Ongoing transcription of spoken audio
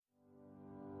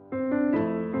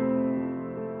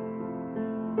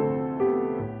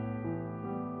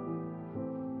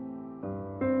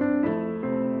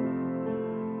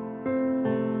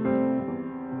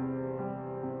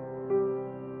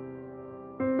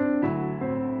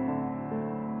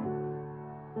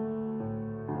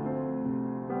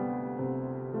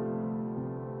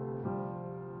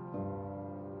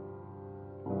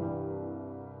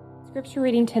Scripture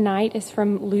reading tonight is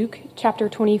from Luke chapter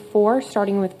 24,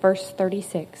 starting with verse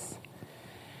 36.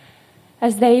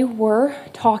 As they were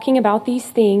talking about these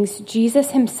things, Jesus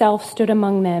himself stood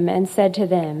among them and said to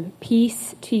them,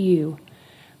 "Peace to you."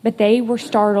 But they were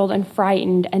startled and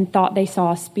frightened and thought they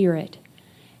saw a spirit.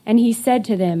 And he said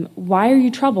to them, "Why are you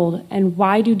troubled, and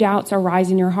why do doubts arise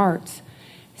in your hearts?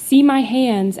 See my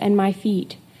hands and my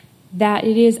feet, that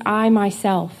it is I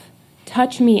myself.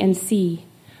 Touch me and see.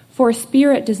 For a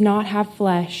spirit does not have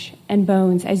flesh and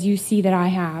bones as you see that I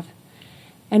have."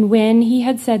 And when he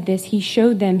had said this, he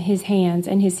showed them his hands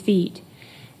and his feet.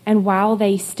 And while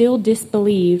they still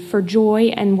disbelieved for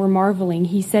joy and were marveling,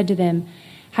 he said to them,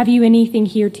 "Have you anything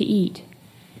here to eat?"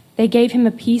 They gave him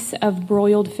a piece of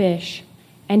broiled fish,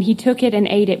 and he took it and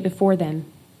ate it before them.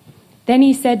 Then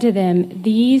he said to them,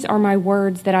 "These are my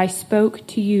words that I spoke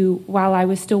to you while I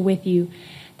was still with you,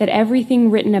 that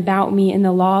everything written about me in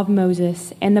the law of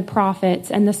Moses and the prophets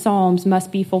and the Psalms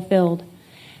must be fulfilled."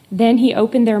 Then he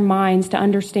opened their minds to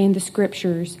understand the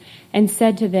Scriptures and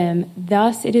said to them,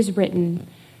 "Thus it is written,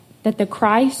 that the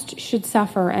Christ should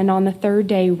suffer and on the third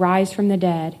day rise from the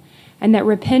dead, and that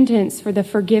repentance for the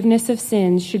forgiveness of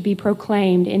sins should be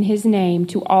proclaimed in his name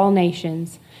to all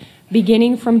nations,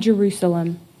 beginning from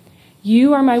Jerusalem.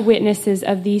 You are my witnesses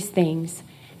of these things.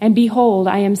 And behold,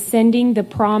 I am sending the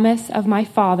promise of my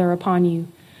Father upon you.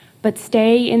 But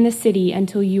stay in the city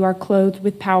until you are clothed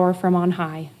with power from on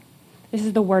high." This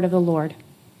is the word of the Lord.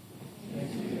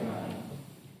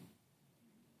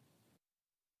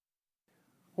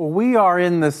 Well, we are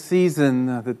in the season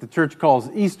that the church calls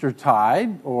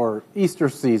Eastertide, or Easter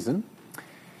season.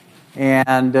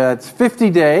 And it's 50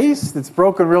 days. It's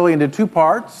broken really into two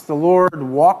parts. The Lord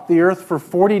walked the earth for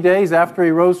 40 days after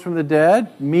he rose from the dead,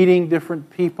 meeting different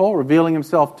people, revealing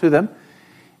himself to them.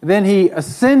 And then he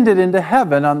ascended into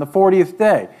heaven on the 40th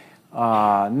day.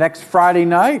 Next Friday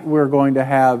night, we're going to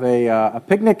have a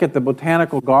picnic at the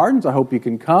Botanical Gardens. I hope you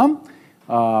can come.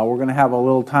 We're going to have a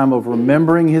little time of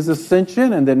remembering his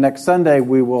ascension. And then next Sunday,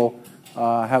 we will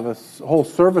have a whole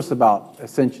service about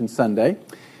Ascension Sunday.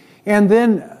 And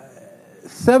then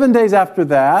 7 days after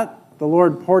that, the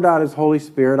Lord poured out his Holy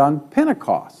Spirit on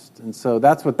Pentecost. And so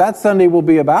that's what that Sunday will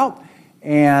be about.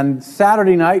 And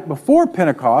Saturday night before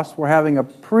Pentecost, we're having a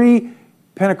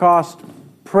pre-Pentecost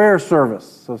prayer service.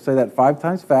 So say that 5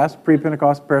 times fast,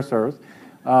 pre-Pentecost prayer service,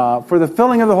 for the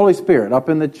filling of the Holy Spirit up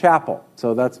in the chapel.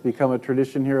 So that's become a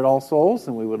tradition here at All Souls,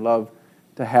 and we would love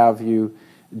to have you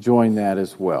join that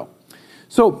as well.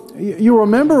 So you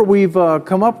remember we've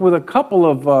come up with a couple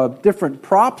of different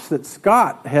props that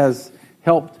Scott has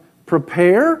helped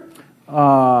prepare.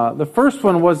 The first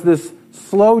one was this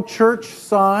slow church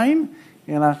sign,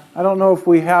 and I don't know if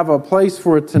we have a place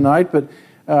for it tonight, but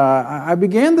I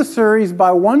began the series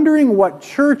by wondering what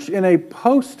church in a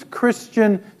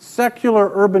post-Christian secular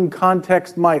urban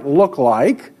context might look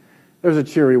like. There's a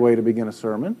cheery way to begin a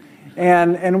sermon.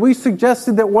 And we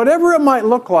suggested that whatever it might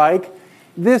look like,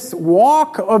 this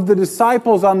walk of the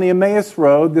disciples on the Emmaus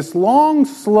Road, this long,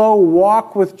 slow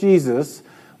walk with Jesus,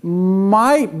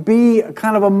 might be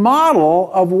kind of a model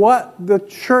of what the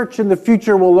church in the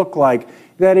future will look like.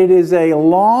 That it is a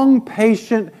long,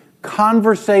 patient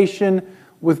conversation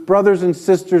with brothers and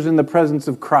sisters in the presence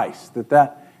of Christ.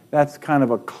 That's kind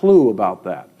of a clue about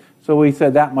that. So we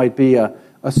said that might be a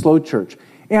slow church.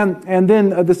 And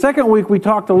then the second week we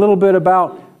talked a little bit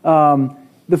about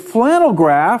the flannel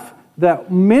graph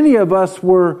that many of us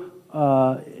were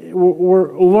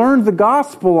learned the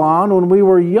gospel on when we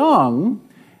were young,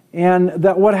 and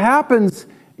that what happens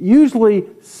usually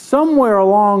somewhere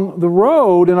along the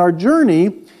road in our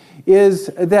journey is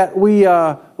that we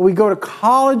go to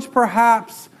college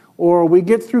perhaps, or we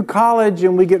get through college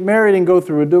and we get married and go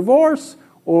through a divorce,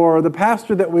 or the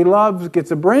pastor that we love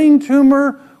gets a brain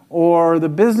tumor, or the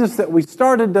business that we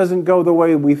started doesn't go the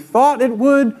way we thought it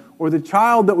would, or the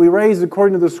child that we raised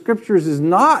according to the Scriptures is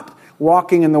not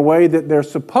walking in the way that they're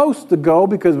supposed to go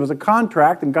because it was a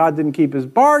contract and God didn't keep his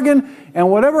bargain. And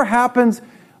whatever happens,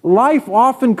 life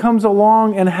often comes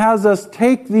along and has us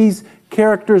take these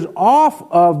characters off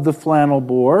of the flannel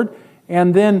board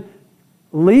and then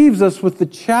leaves us with the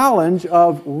challenge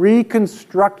of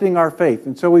reconstructing our faith.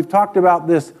 And so we've talked about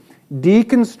this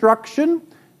deconstruction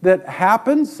that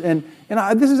happens, and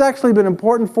this has actually been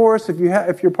important for us.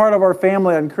 If you're part of our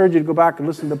family, I encourage you to go back and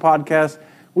listen to the podcast.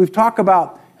 We've talked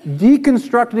about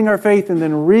deconstructing our faith and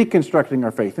then reconstructing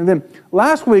our faith. And then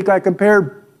last week I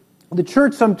compared the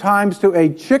church sometimes to a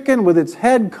chicken with its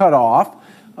head cut off.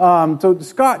 So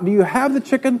Scott, do you have the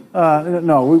chicken?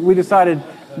 No, we decided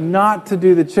not to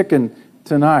do the chicken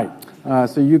tonight.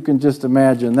 So you can just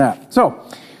imagine that. So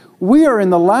we are in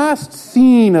the last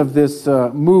scene of this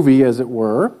movie, as it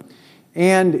were.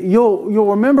 And you'll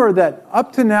remember that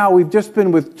up to now we've just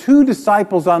been with 2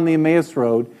 disciples on the Emmaus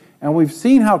Road, and we've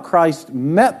seen how Christ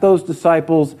met those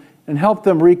disciples and helped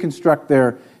them reconstruct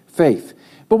their faith.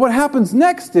 But what happens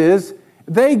next is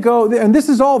they go, and this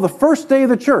is all the first day of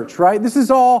the church, right? This is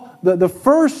all the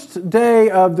first day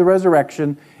of the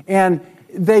resurrection, and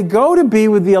they go to be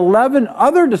with the 11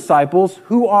 other disciples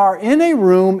who are in a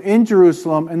room in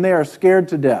Jerusalem, and they are scared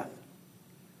to death.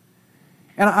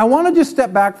 And I want to just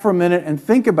step back for a minute and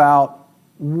think about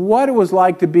what it was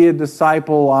like to be a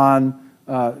disciple on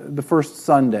the first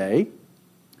Sunday.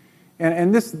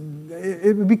 And this,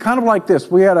 it would be kind of like this.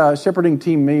 We had a shepherding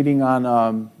team meeting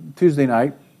on Tuesday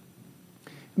night.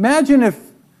 Imagine if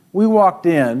we walked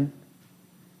in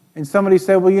and somebody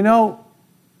said, well, you know,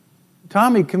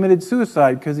 Tommy committed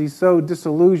suicide because he's so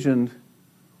disillusioned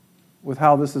with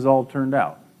how this has all turned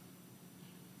out.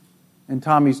 And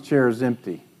Tommy's chair is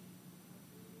empty.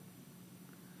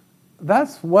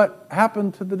 That's what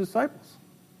happened to the disciples.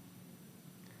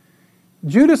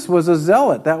 Judas was a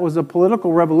zealot. That was a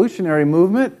political revolutionary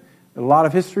movement. A lot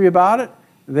of history about it.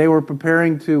 They were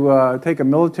preparing to take a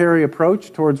military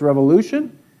approach towards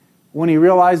revolution. When he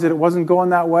realized that it wasn't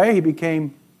going that way, he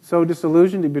became so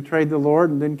disillusioned he betrayed the Lord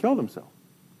and then killed himself.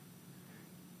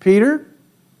 Peter,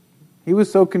 he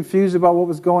was so confused about what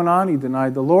was going on, he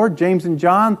denied the Lord. James and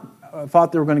John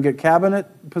thought they were going to get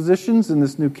cabinet positions in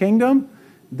this new kingdom.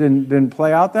 Didn't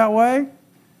play out that way.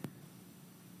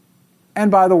 And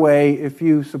by the way, if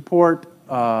you support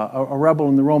a rebel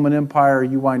in the Roman Empire,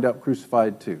 you wind up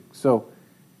crucified too. So,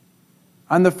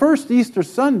 on the first Easter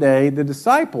Sunday, the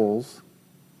disciples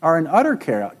are in utter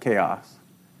chaos.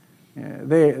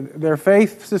 Their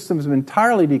faith system has been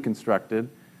entirely deconstructed,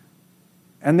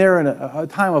 and they're in a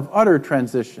time of utter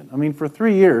transition. I mean, for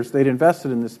 3 years, they'd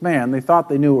invested in this man. They thought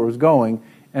they knew where it was going,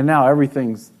 and now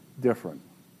everything's different.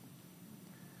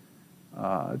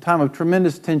 A time of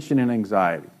tremendous tension and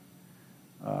anxiety.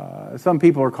 Some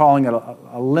people are calling it a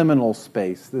liminal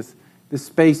space, this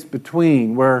space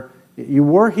between where you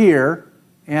were here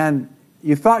and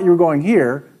you thought you were going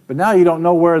here, but now you don't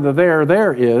know where the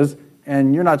there is,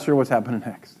 and you're not sure what's happening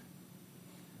next.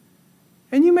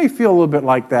 And you may feel a little bit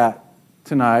like that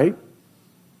tonight,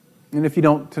 and if you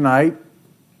don't tonight,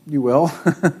 you will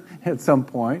at some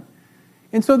point.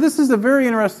 And so this is a very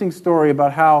interesting story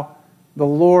about how the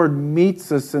Lord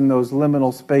meets us in those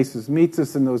liminal spaces, meets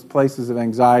us in those places of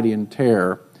anxiety and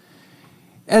terror.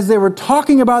 As they were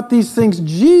talking about these things,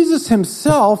 Jesus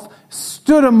himself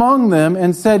stood among them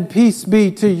and said, "Peace be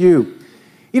to you."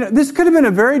 You know, this could have been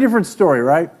a very different story,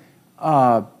 right?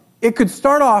 It could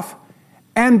start off,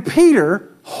 and Peter,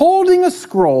 holding a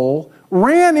scroll,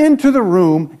 ran into the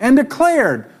room and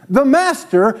declared, "The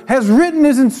Master has written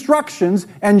his instructions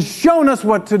and shown us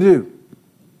what to do."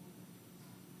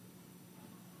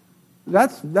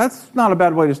 That's not a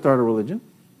bad way to start a religion.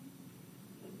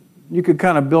 You could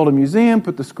kind of build a museum,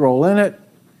 put the scroll in it,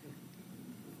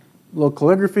 a little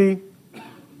calligraphy.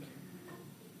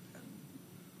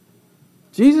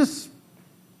 Jesus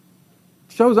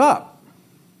shows up.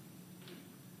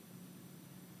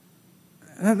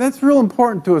 That's real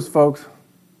important to us, folks.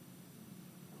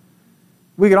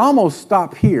 We could almost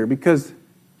stop here because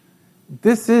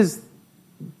this is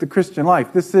the Christian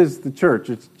life. This is the church.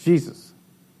 It's Jesus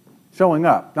showing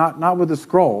up, not with a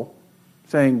scroll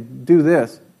saying, do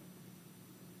this,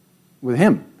 with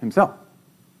him himself.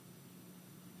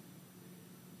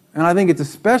 And I think it's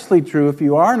especially true if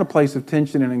you are in a place of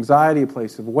tension and anxiety, a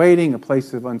place of waiting, a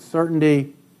place of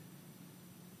uncertainty.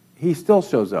 He still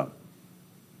shows up.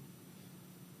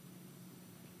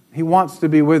 He wants to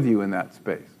be with you in that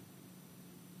space.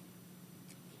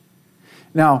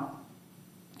 Now,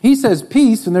 he says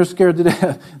peace, and they're scared to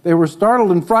death. They were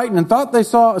startled and frightened and thought they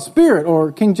saw a spirit,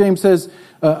 or King James says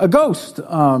a ghost.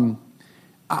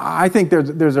 I think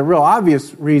there's a real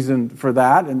obvious reason for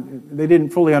that, and they didn't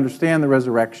fully understand the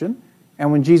resurrection.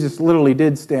 And when Jesus literally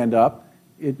did stand up,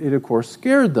 it of course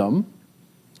scared them.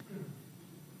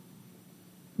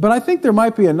 But I think there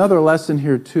might be another lesson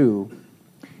here too,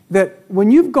 that when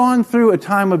you've gone through a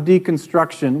time of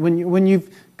deconstruction, when you've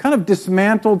kind of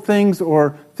dismantled things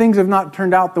or things have not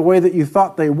turned out the way that you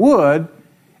thought they would,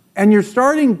 and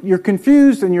you're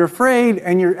confused and you're afraid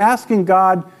and you're asking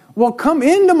God, well, come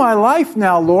into my life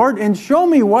now, Lord, and show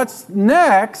me what's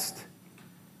next.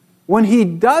 When he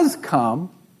does come,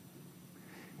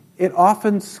 it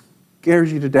often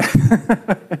scares you to death.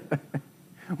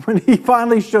 When he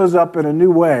finally shows up in a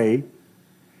new way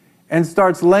and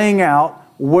starts laying out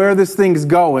where this thing's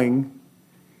going,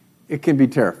 it can be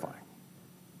terrifying.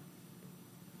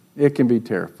 It can be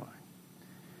terrifying.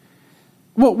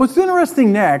 Well, what's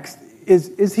interesting next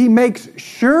is he makes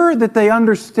sure that they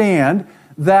understand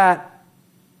that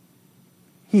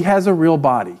he has a real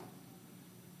body.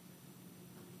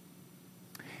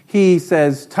 He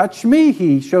says, touch me.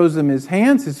 He shows them his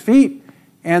hands, his feet,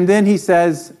 and then he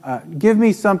says, give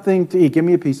me something to eat. Give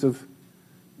me a piece of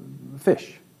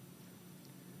fish.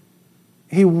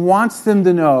 He wants them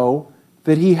to know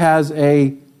that he has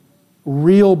a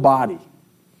real body.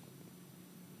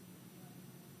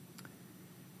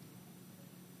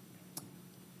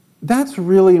 That's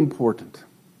really important.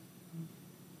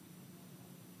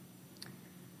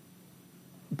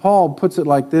 Paul puts it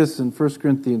like this in 1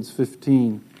 Corinthians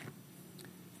 15.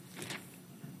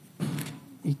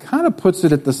 He kind of puts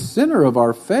it at the center of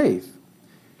our faith.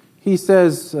 He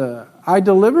says, I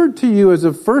delivered to you as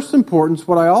of first importance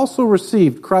what I also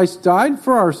received. Christ died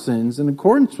for our sins in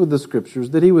accordance with the Scriptures,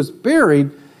 that he was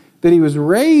buried, that he was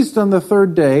raised on the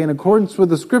third day in accordance with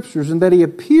the Scriptures, and that he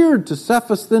appeared to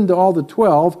Cephas, then to all the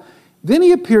 12. Then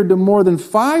he appeared to more than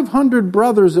 500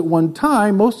 brothers at one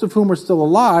time, most of whom are still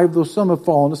alive, though some have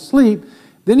fallen asleep.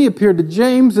 Then he appeared to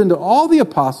James and to all the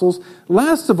apostles.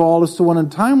 Last of all, as to one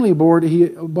untimely born, he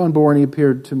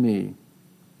appeared to me.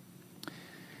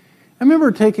 I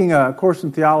remember taking a course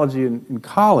in theology in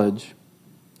college,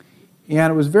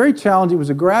 and it was very challenging. It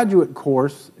was a graduate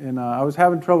course, and I was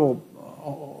having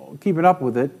trouble keeping up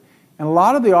with it. And a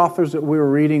lot of the authors that we were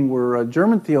reading were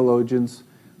German theologians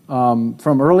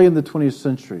from early in the 20th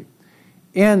century.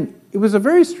 And it was a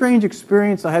very strange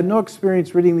experience. I had no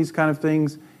experience reading these kind of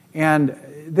things, and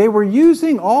they were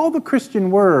using all the Christian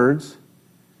words,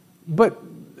 but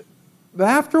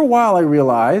after a while I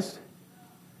realized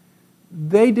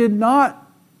they did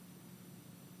not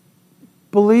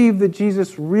believe that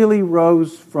Jesus really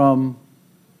rose from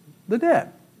the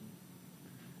dead.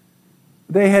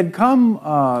 They had come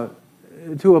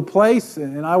to a place,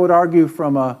 and I would argue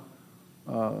from a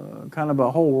kind of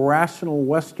a whole rational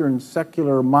Western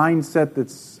secular mindset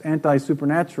that's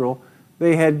anti-supernatural,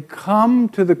 they had come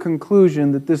to the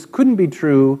conclusion that this couldn't be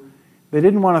true. They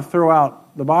didn't want to throw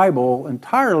out the Bible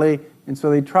entirely, and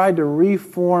so they tried to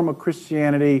reform a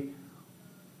Christianity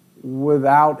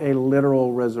without a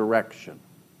literal resurrection.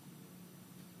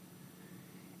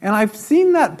 And I've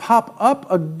seen that pop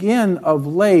up again of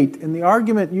late, and the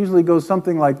argument usually goes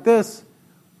something like this.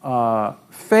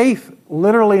 Faith,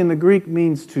 literally in the Greek,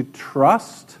 means to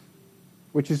trust,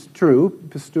 which is true.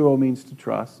 Pisteuo means to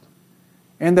trust.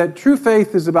 And that true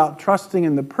faith is about trusting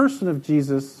in the person of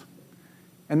Jesus,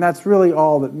 and that's really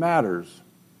all that matters.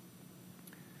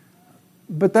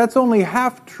 But that's only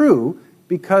half true,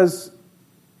 because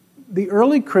the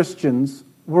early Christians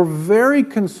were very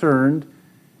concerned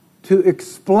to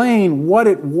explain what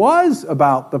it was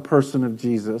about the person of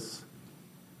Jesus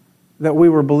that we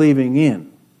were believing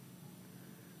in.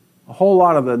 A whole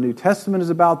lot of the New Testament is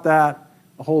about that.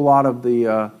 A whole lot of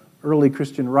the early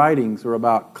Christian writings are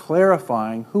about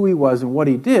clarifying who he was and what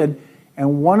he did.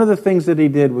 And one of the things that he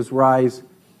did was rise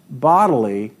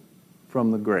bodily from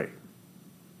the grave.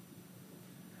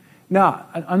 Now,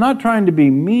 I'm not trying to be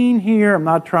mean here. I'm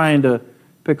not trying to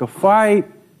pick a fight.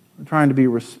 I'm trying to be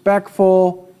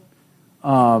respectful.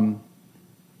 When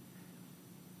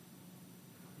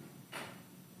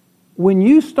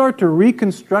you start to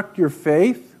reconstruct your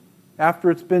faith after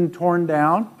it's been torn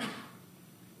down,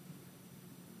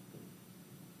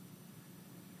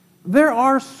 there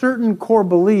are certain core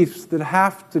beliefs that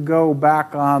have to go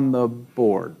back on the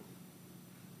board.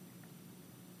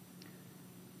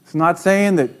 It's not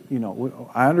saying that,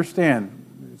 I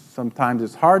understand sometimes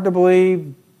it's hard to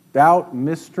believe, doubt,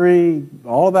 mystery,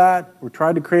 all that. We're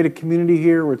trying to create a community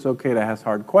here where it's okay to ask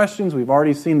hard questions. We've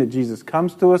already seen that Jesus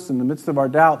comes to us in the midst of our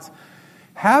doubts.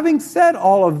 Having said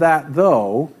all of that,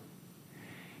 though,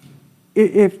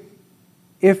 if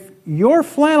your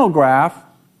flannel graph,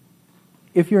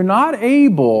 if you're not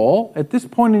able at this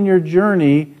point in your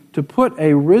journey to put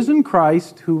a risen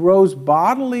Christ who rose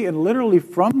bodily and literally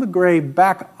from the grave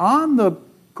back on the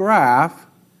graph,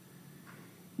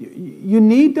 you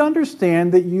need to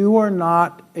understand that you are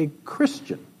not a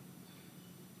Christian.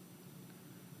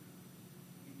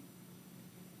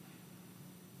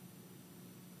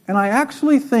 And I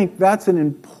actually think that's an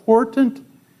important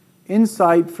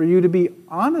insight for you to be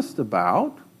honest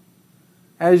about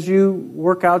as you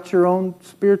work out your own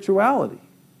spirituality.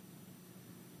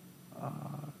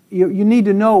 You need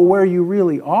to know where you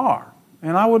really are.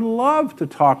 And I would love to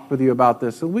talk with you about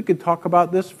this. And we could talk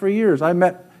about this for years. I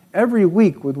met every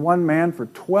week with one man for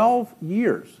 12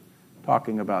 years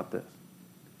talking about this.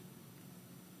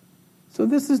 So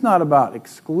this is not about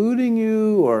excluding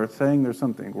you or saying there's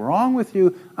something wrong with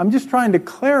you. I'm just trying to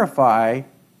clarify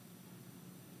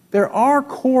there are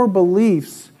core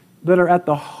beliefs that are at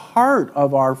the heart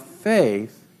of our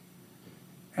faith,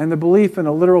 and the belief in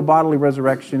a literal bodily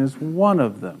resurrection is one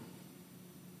of them.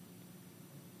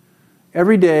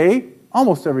 Every day,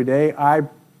 almost every day, I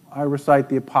recite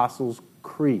the Apostles'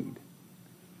 Creed.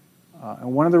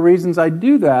 And one of the reasons I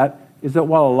do that is that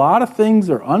while a lot of things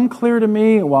are unclear to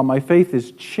me, and while my faith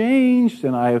has changed,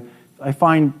 and I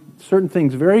find certain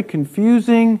things very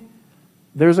confusing,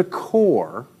 there's a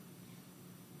core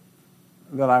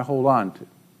that I hold on to.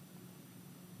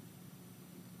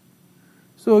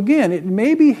 So again, it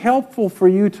may be helpful for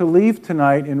you to leave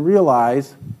tonight and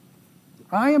realize,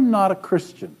 I am not a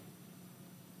Christian.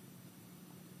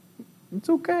 It's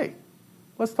okay.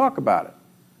 Let's talk about it.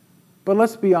 But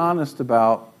let's be honest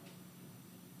about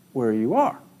where you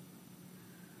are.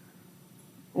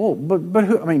 Oh, but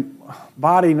who, I mean,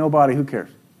 body, no body, who cares?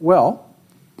 Well,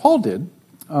 Paul did.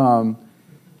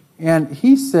 And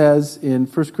he says in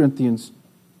 1 Corinthians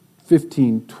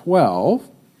 15:12,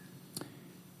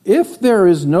 if there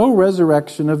is no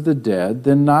resurrection of the dead,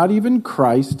 then not even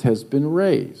Christ has been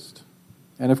raised.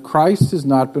 And if Christ has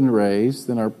not been raised,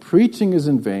 then our preaching is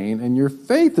in vain, and your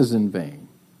faith is in vain.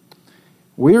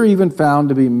 We are even found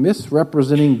to be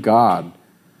misrepresenting God,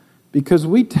 because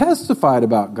we testified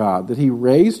about God that he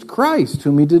raised Christ,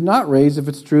 whom he did not raise, if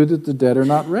it's true that the dead are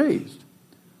not raised.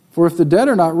 For if the dead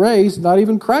are not raised, not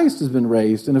even Christ has been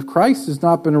raised. And if Christ has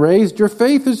not been raised, your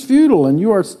faith is futile, and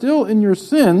you are still in your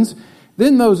sins.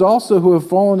 Then those also who have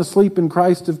fallen asleep in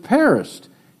Christ have perished.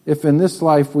 If in this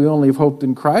life we only have hoped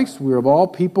in Christ, we are of all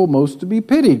people most to be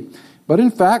pitied. But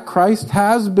in fact, Christ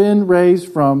has been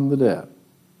raised from the dead.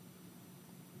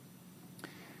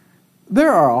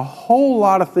 There are a whole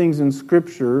lot of things in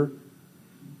Scripture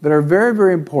that are very,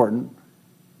 very important,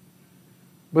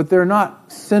 but they're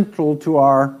not central to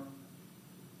our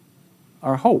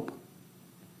hope.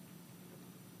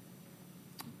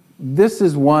 This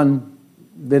is one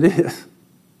that is.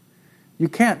 You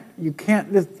can't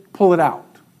just pull it out.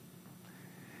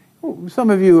 Some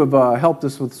of you have helped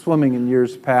us with swimming in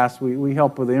years past. We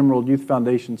help with the Emerald Youth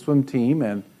Foundation swim team,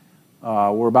 and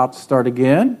we're about to start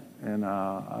again. And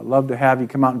I'd love to have you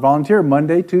come out and volunteer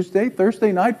Monday, Tuesday,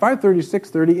 Thursday night, 5:30,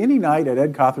 6:30, any night at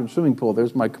Ed Cothran Swimming Pool.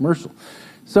 There's my commercial.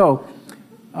 So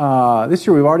this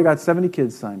year we've already got 70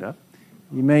 kids signed up.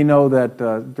 You may know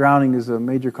that drowning is a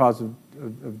major cause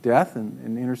of death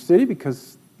in the inner city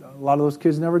because a lot of those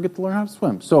kids never get to learn how to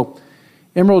swim. So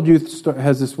Emerald Youth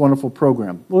has this wonderful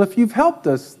program. Well, if you've helped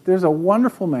us, there's a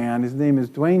wonderful man. His name is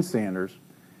Dwayne Sanders,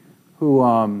 who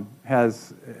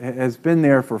has been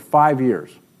there for 5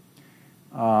 years.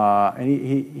 And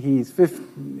he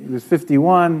was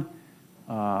 51,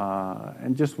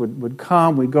 and just would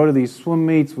come. We'd go to these swim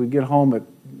meets. We'd get home at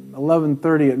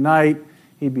 11:30 at night.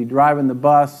 He'd be driving the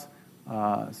bus.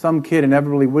 Some kid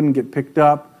inevitably wouldn't get picked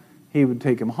up. He would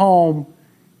take him home.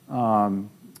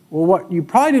 Well, what you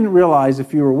probably didn't realize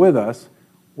if you were with us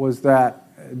was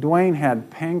that Dwayne had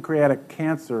pancreatic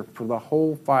cancer for the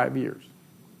whole 5 years.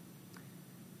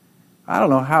 I don't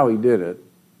know how he did it,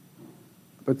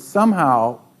 but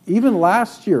somehow, even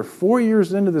last year, 4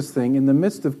 years into this thing, in the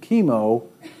midst of chemo,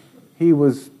 he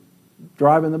was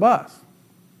driving the bus.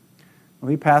 Well,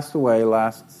 he passed away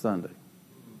last Sunday,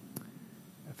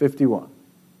 at 51.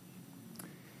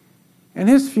 And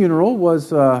his funeral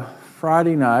was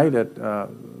Friday night at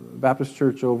Baptist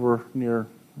Church over near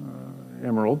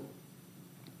Emerald.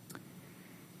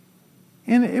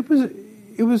 And it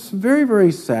was very,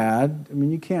 very sad. I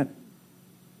mean, you can't,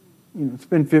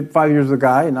 spend 5 years with a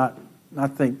guy and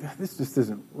not think, this just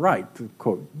isn't right, to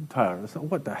quote Tyler.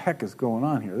 What the heck is going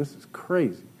on here? This is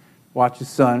crazy. Watch his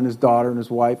son and his daughter and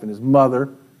his wife and his mother.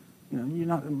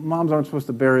 Moms aren't supposed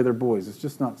to bury their boys. It's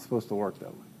just not supposed to work that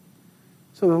way.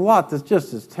 So there's a lot that's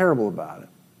just as terrible about it.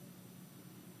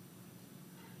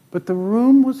 But the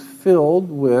room was filled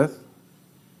with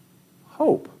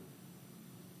hope.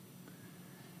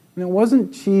 And it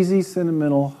wasn't cheesy,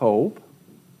 sentimental hope.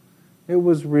 It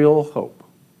was real hope.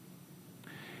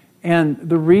 And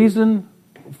the reason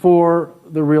for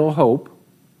the real hope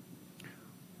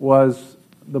was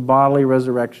the bodily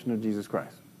resurrection of Jesus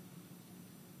Christ.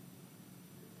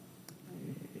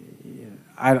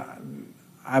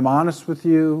 I'm honest with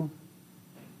you.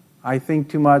 I think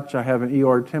too much. I have an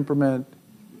Eeyore temperament.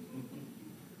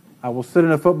 I will sit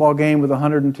in a football game with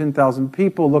 110,000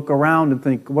 people, look around and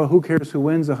think, well, who cares who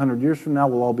wins 100 years from now?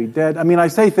 We'll all be dead. I mean, I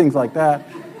say things like that.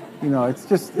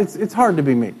 It's hard to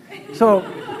be me. So,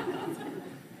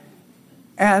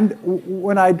 and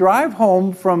when I drive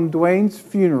home from Dwayne's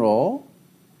funeral,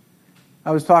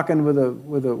 I was talking with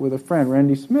a friend,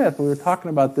 Randy Smith. We were talking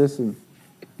about this, and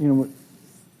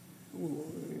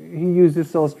he used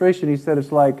this illustration. He said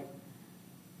it's like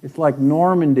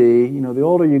Normandy. You know, the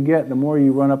older you get, the more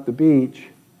you run up the beach,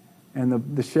 and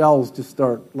the shells just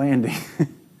start landing.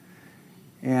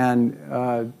 And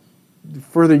the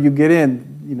further you get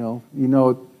in, you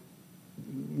know,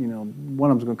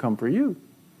 one of them's going to come for you.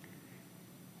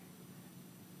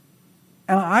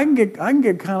 And I can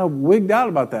get kind of wigged out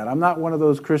about that. I'm not one of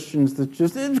those Christians that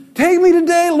just, take me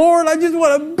today, Lord, I just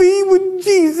want to be with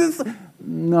Jesus.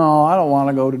 No, I don't want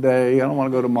to go today. I don't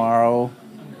want to go tomorrow.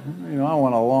 You know, I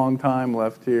want a long time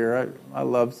left here. I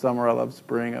love summer. I love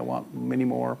spring. I want many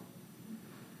more.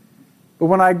 But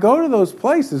when I go to those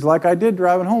places, like I did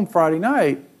driving home Friday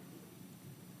night,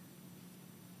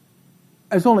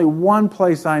 there's only one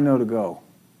place I know to go.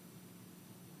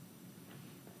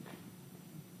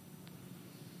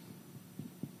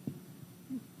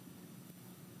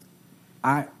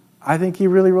 I think he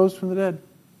really rose from the dead.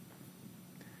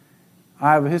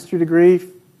 I have a history degree,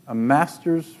 a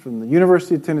master's from the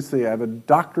University of Tennessee. I have a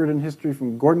doctorate in history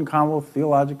from Gordon Conwell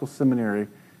Theological Seminary.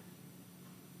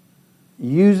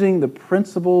 Using the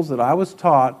principles that I was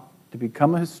taught to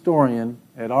become a historian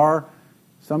at our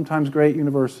sometimes great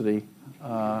university.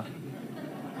 I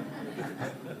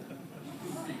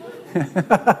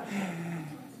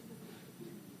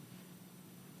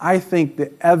think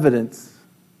the evidence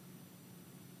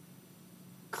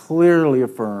clearly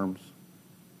affirms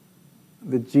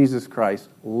that Jesus Christ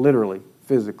literally,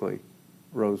 physically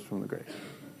rose from the grave.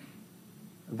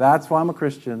 That's why I'm a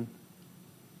Christian,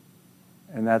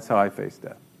 and that's how I face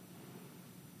death.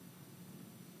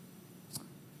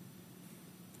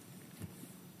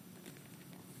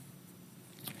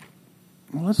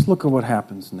 Well, let's look at what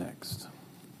happens next.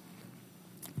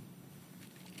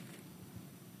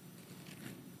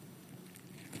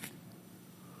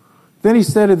 Then he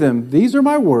said to them, "These are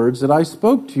my words that I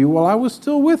spoke to you while I was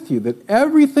still with you, that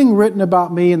everything written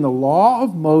about me in the law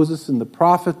of Moses and the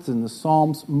prophets and the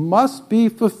Psalms must be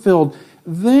fulfilled."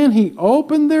 Then he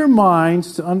opened their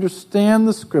minds to understand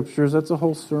the Scriptures. That's a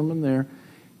whole sermon there.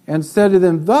 And said to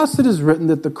them, "Thus it is written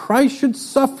that the Christ should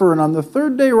suffer and on the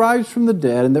third day rise from the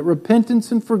dead, and that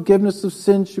repentance and forgiveness of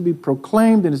sins should be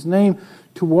proclaimed in his name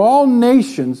to all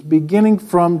nations, beginning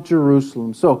from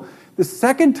Jerusalem." So the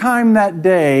second time that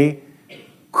day,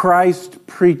 Christ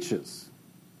preaches.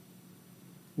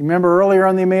 You remember earlier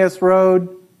on the Emmaus Road?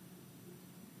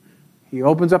 He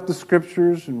opens up the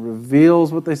Scriptures and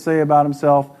reveals what they say about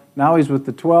himself. Now he's with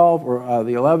the 12 or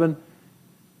the 11,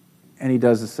 and he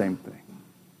does the same thing.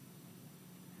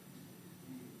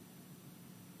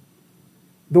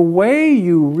 The way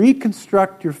you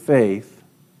reconstruct your faith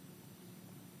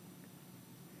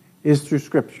is through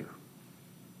Scripture.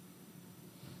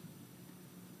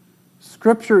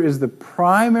 Scripture is the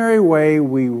primary way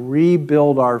we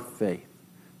rebuild our faith.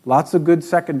 Lots of good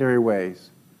secondary ways.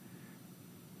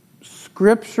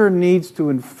 Scripture needs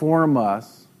to inform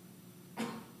us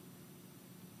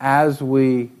as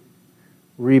we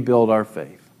rebuild our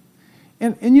faith.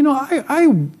 And you know,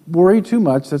 I worry too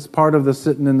much. That's part of the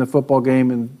sitting in the football game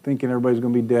and thinking everybody's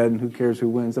going to be dead and who cares who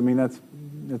wins. I mean,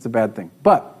 that's a bad thing.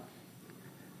 But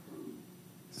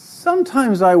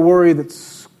sometimes I worry that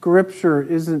Scripture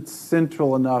isn't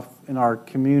central enough in our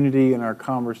community, in our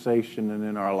conversation, and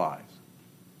in our lives.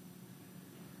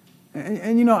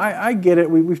 And you know, I get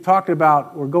it. We've talked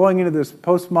about we're going into this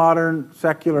postmodern,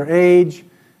 secular age.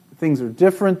 Things are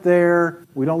different there.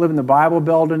 We don't live in the Bible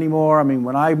Belt anymore. I mean,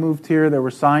 when I moved here, there were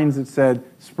signs that said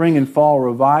spring and fall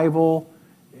revival,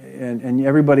 and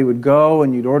everybody would go,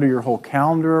 and you'd order your whole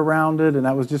calendar around it, and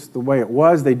that was just the way it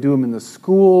was. They do them in the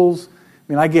schools.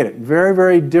 I mean, I get it. Very,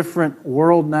 very different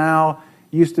world now.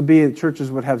 It used to be that churches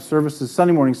would have services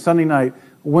Sunday morning, Sunday night,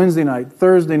 Wednesday night,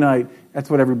 Thursday night. That's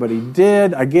what everybody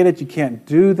did. I get it. You can't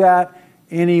do that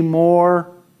anymore.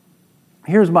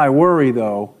 Here's my worry,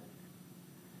 though.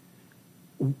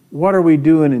 What are we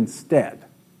doing instead?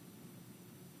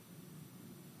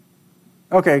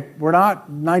 Okay, we're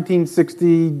not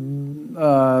 1960,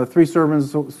 3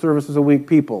 services a week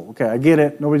people. Okay, I get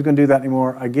it. Nobody's going to do that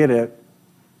anymore. I get it.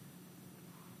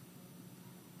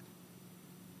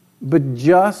 But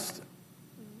just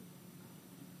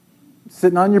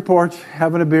sitting on your porch,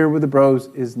 having a beer with the bros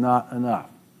is not enough.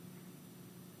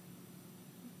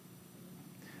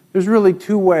 There's really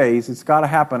 2 ways it's got to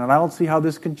happen, and I don't see how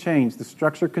this can change. The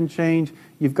structure can change.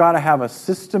 You've got to have a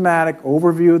systematic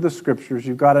overview of the Scriptures.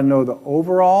 You've got to know the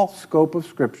overall scope of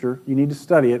Scripture. You need to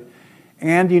study it.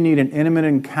 And you need an intimate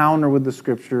encounter with the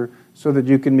Scripture so that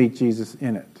you can meet Jesus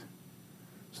in it.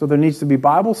 So there needs to be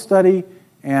Bible study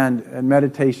and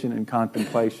meditation and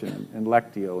contemplation and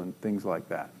lectio and things like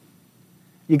that.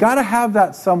 You got to have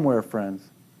that somewhere, friends.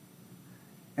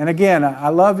 And again, I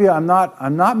love you. I'm not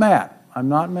mad. I'm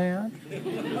not mad.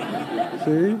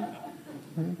 See?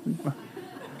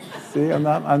 See, I'm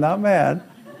not mad.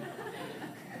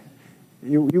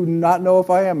 You not know if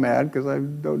I am mad because I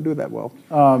don't do that well.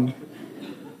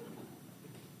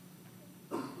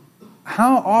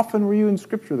 How often were you in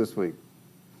Scripture this week?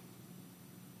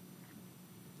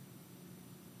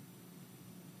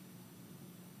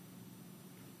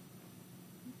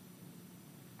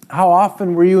 How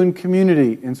often were you in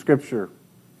community in Scripture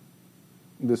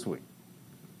this week?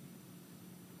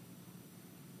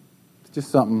 It's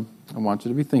just something I want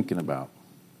you to be thinking about.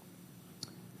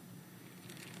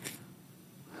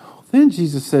 Then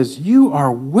Jesus says, you are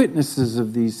witnesses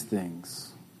of these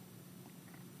things.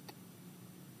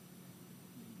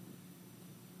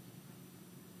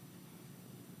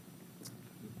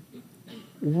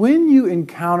 When you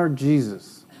encounter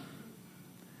Jesus,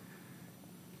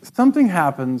 something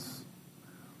happens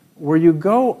where you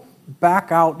go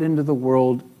back out into the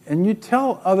world and you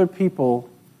tell other people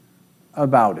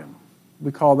about him.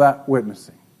 We call that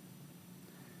witnessing.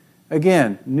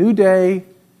 Again, new day.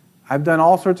 I've done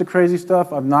all sorts of crazy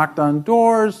stuff. I've knocked on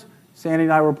doors. Sandy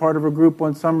and I were part of a group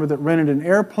one summer that rented an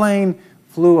airplane,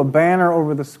 flew a banner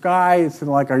over the sky. It's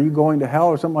like, are you going to hell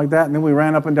or something like that? And then we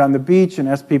ran up and down the beach and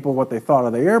asked people what they thought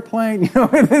of the airplane.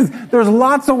 There's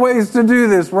lots of ways to do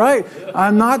this, right?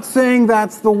 I'm not saying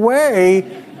that's the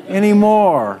way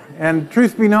anymore. And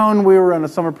truth be known, we were on a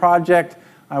summer project.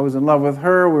 I was in love with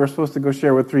her. We were supposed to go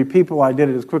share with 3 people. I did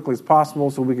it as quickly as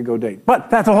possible so we could go date. But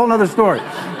that's a whole other story.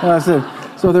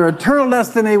 So their eternal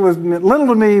destiny was little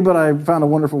to me, but I found a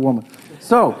wonderful woman.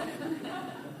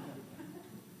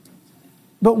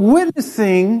 But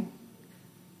witnessing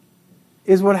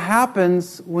is what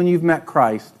happens when you've met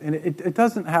Christ. And it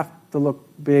doesn't have to look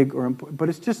big or important, but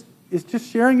it's just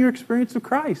sharing your experience of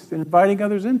Christ and inviting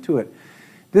others into it.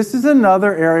 This is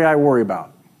another area I worry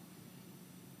about.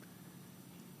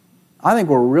 I think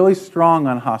we're really strong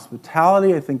on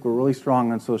hospitality. I think we're really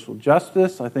strong on social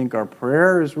justice. I think our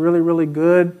prayer is really, really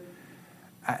good.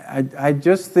 I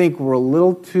just think we're a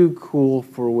little too cool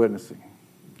for witnessing.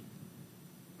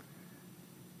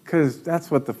 Because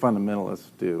that's what the fundamentalists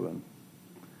do. And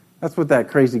that's what that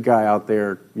crazy guy out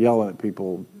there yelling at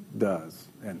people does.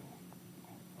 And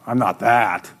I'm not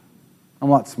that. I'm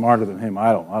a lot smarter than him.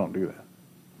 I don't do that.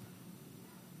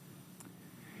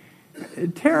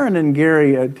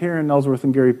 Taryn Ellsworth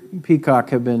and Gary Peacock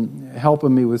have been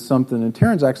helping me with something, and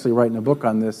Taryn's actually writing a book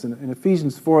on this. In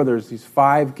Ephesians 4, there's these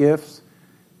 5 gifts: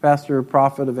 pastor,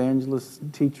 prophet, evangelist,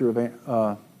 teacher,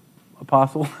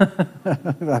 apostle.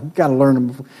 I've got to learn them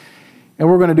before. And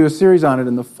we're going to do a series on it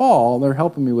in the fall. They're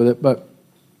helping me with it. But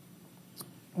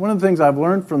one of the things I've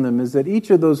learned from them is that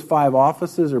each of those 5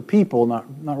 offices, or people, not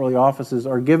really offices,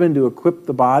 are given to equip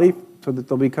the body so that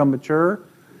they'll become mature.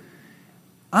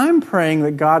 I'm praying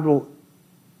that God will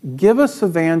give us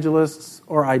evangelists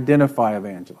or identify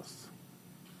evangelists.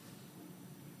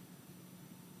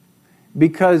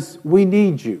 Because we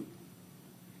need you.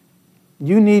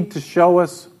 You need to show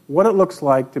us what it looks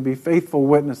like to be faithful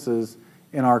witnesses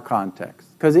in our context.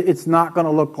 Because it's not going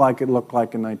to look like it looked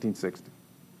like in 1960.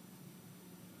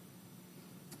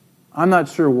 I'm not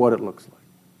sure what it looks like.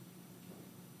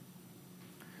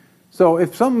 So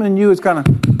if something in you is kind of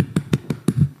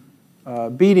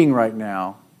beating right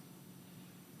now,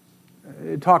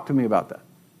 talk to me about that.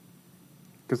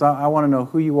 Because I want to know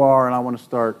who you are, and I want to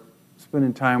start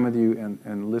spending time with you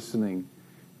and listening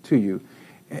to you.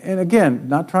 And again,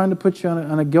 not trying to put you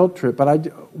on a guilt trip, but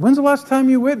when's the last time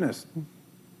you witnessed?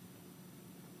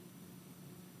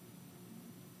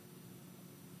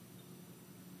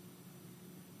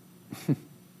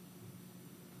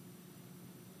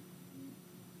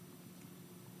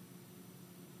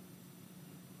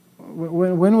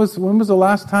 When was the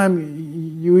last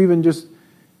time you even just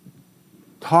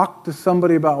talked to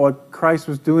somebody about what Christ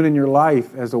was doing in your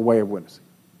life as a way of witnessing?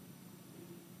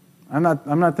 I'm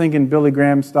not thinking Billy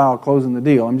Graham style closing the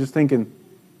deal. I'm just thinking,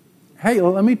 hey,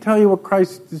 let me tell you what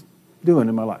Christ is doing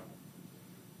in my life.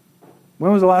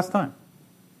 When was the last time?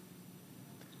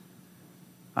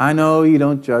 I know you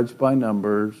don't judge by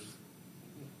numbers.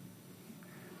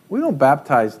 We don't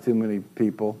baptize too many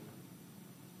people.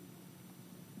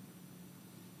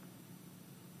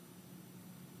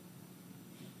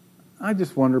 I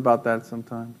just wonder about that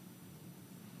sometimes.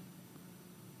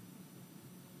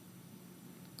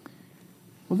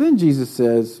 Well, then Jesus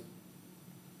says,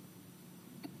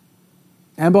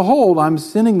 and behold, I'm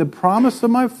sending the promise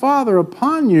of my Father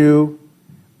upon you,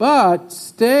 but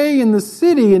stay in the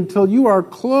city until you are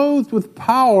clothed with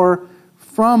power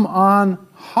from on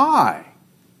high.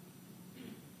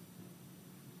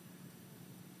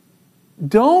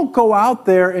 don't go out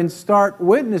there and start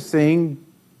witnessing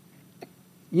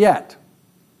yet.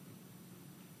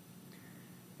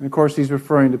 And of course, he's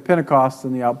referring to Pentecost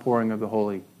and the outpouring of the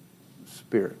Holy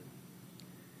Spirit.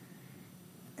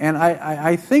 And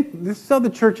I think this is how the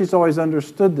church has always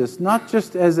understood this, not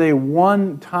just as a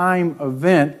one-time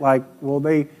event, like, well,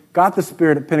 they got the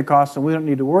Spirit at Pentecost and we don't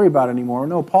need to worry about it anymore.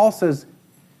 No, Paul says,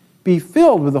 be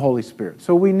filled with the Holy Spirit.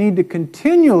 So we need to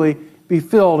continually be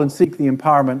filled and seek the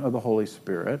empowerment of the Holy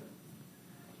Spirit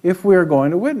if we are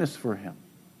going to witness for Him.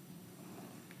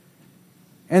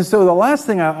 And so the last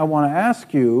thing I want to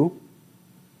ask you,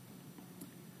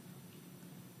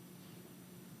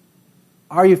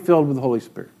 are you filled with the Holy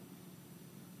Spirit?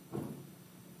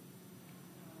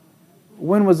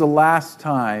 When was the last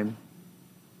time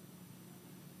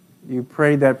you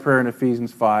prayed that prayer in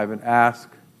Ephesians 5 and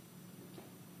asked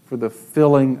for the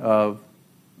filling of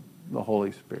the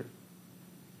Holy Spirit?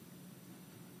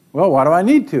 Well, why do I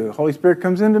need to? The Holy Spirit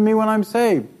comes into me when I'm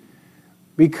saved.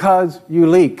 Because you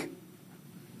leak.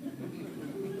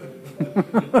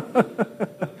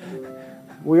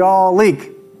 We all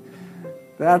leak.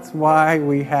 That's why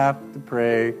we have to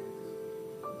pray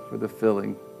for the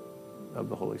filling of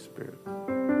the Holy Spirit.